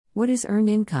What is earned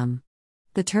income?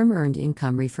 The term earned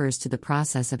income refers to the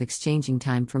process of exchanging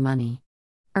time for money.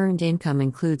 Earned income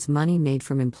includes money made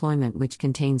from employment which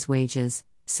contains wages,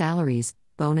 salaries,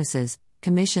 bonuses,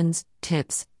 commissions,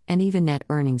 tips, and even net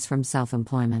earnings from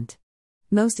self-employment.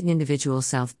 Most individual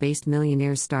self-based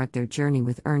millionaires start their journey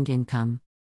with earned income.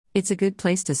 It's a good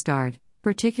place to start,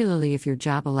 particularly if your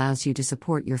job allows you to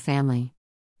support your family.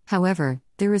 However,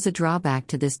 there is a drawback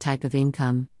to this type of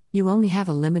income: you only have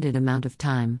a limited amount of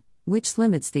time, which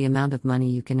limits the amount of money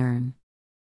you can earn.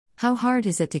 How hard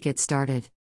is it to get started?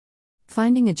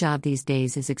 Finding a job these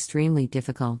days is extremely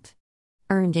difficult.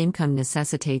 Earned income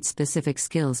necessitates specific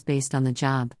skills based on the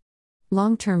job.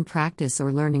 Long-term practice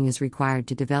or learning is required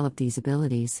to develop these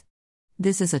abilities.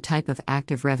 This is a type of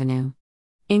active revenue.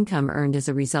 Income earned as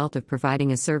a result of providing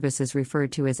a service is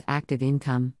referred to as active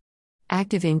income.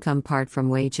 Active income, apart from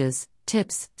wages,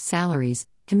 tips, salaries,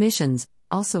 commissions,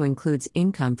 also includes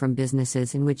income from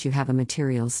businesses in which you have a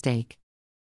material stake.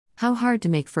 How hard to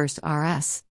make first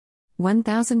Rs?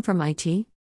 1,000 from IT?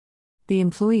 The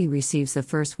employee receives the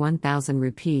first 1,000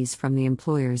 rupees from the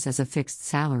employers as a fixed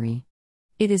salary.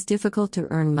 It is difficult to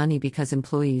earn money because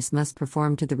employees must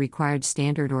perform to the required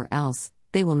standard or else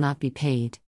they will not be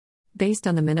paid. Based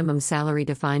on the minimum salary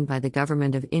defined by the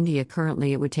Government of India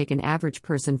currently, it would take an average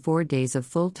person 4 days of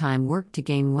full-time work to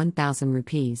gain 1,000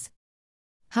 rupees.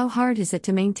 How hard is it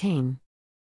to maintain?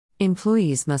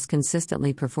 Employees must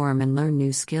consistently perform and learn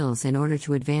new skills in order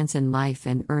to advance in life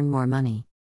and earn more money.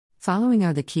 Following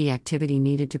are the key activity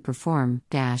needed to perform: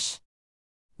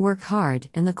 Work hard.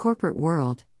 In the corporate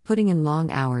world, putting in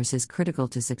long hours is critical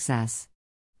to success.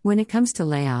 When it comes to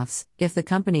layoffs, if the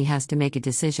company has to make a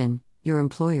decision, your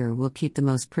employer will keep the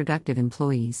most productive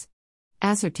employees.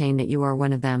 Ascertain that you are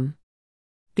one of them.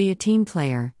 Be a team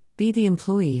player. Be the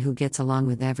employee who gets along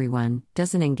with everyone,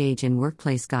 doesn't engage in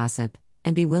workplace gossip,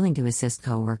 and be willing to assist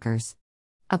coworkers.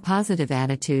 A positive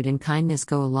attitude and kindness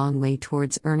go a long way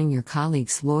towards earning your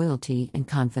colleagues' loyalty and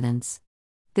confidence.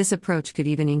 This approach could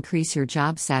even increase your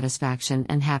job satisfaction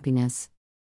and happiness.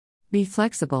 Be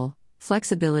flexible.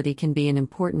 Flexibility can be an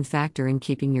important factor in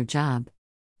keeping your job.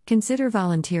 Consider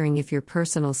volunteering if your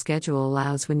personal schedule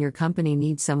allows. When your company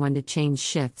needs someone to change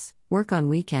shifts, work on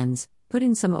weekends, put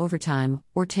in some overtime,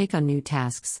 or take on new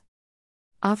tasks.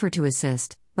 Offer to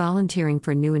assist. Volunteering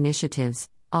for new initiatives,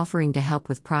 offering to help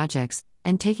with projects,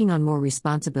 and taking on more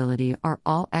responsibility are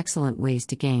all excellent ways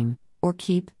to gain, or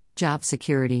keep, job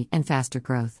security and faster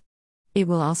growth. It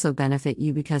will also benefit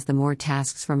you because the more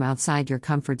tasks from outside your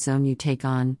comfort zone you take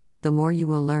on, the more you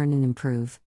will learn and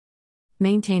improve.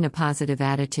 Maintain a positive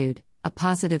attitude. A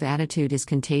positive attitude is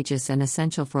contagious and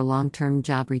essential for long-term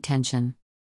job retention.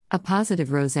 A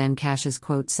positive Roseanne Cash's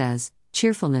quote says,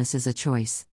 "Cheerfulness is a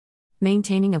choice."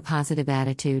 Maintaining a positive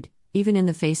attitude, even in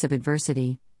the face of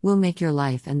adversity, will make your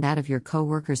life and that of your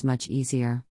co-workers much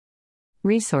easier.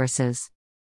 Resources.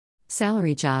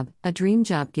 Salary job. A dream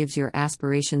job gives your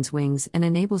aspirations wings and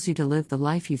enables you to live the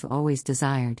life you've always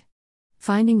desired.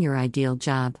 Finding your ideal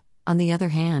job, on the other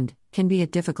hand, can be a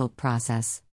difficult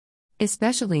process.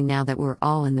 Especially now that we're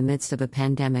all in the midst of a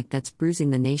pandemic that's bruising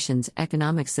the nation's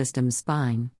economic system's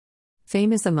spine.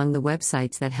 Famous among the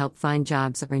websites that help find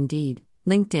jobs are Indeed,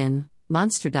 LinkedIn,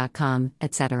 Monster.com,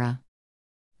 etc.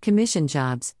 Commission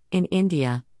jobs. In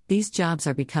India, these jobs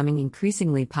are becoming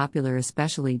increasingly popular,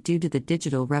 especially due to the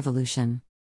digital revolution.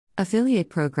 Affiliate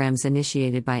programs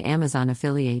initiated by Amazon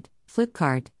Affiliate,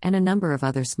 Flipkart, and a number of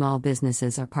other small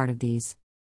businesses are part of these.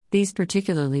 These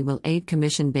particularly will aid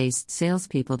commission-based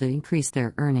salespeople to increase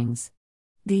their earnings.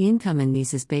 The income in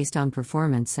these is based on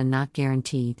performance and not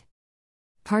guaranteed.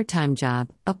 Part-time job.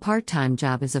 A part-time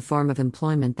job is a form of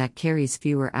employment that carries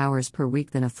fewer hours per week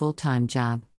than a full-time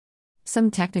job. Some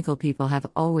technical people have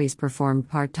always performed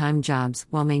part-time jobs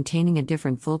while maintaining a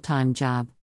different full-time job.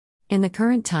 In the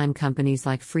current time, companies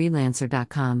like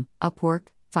Freelancer.com, Upwork,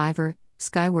 Fiverr,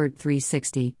 Skyward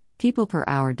 360,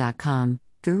 PeoplePerHour.com,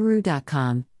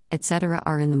 Guru.com, etc.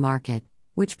 are in the market,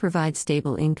 which provide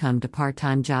stable income to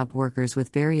part-time job workers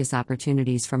with various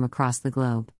opportunities from across the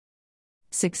globe.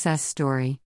 Success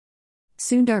story.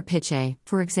 Sundar Pichai,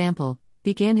 for example,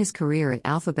 began his career at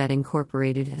Alphabet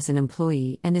Incorporated as an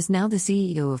employee and is now the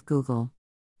CEO of Google.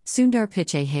 Sundar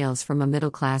Pichai hails from a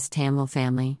middle-class Tamil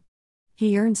family.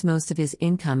 He earns most of his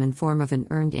income in form of an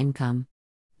earned income.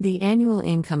 The annual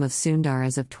income of Sundar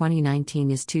as of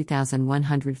 2019 is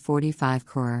 2,145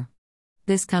 crore.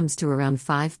 This comes to around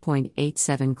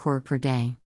 5.87 crore per day.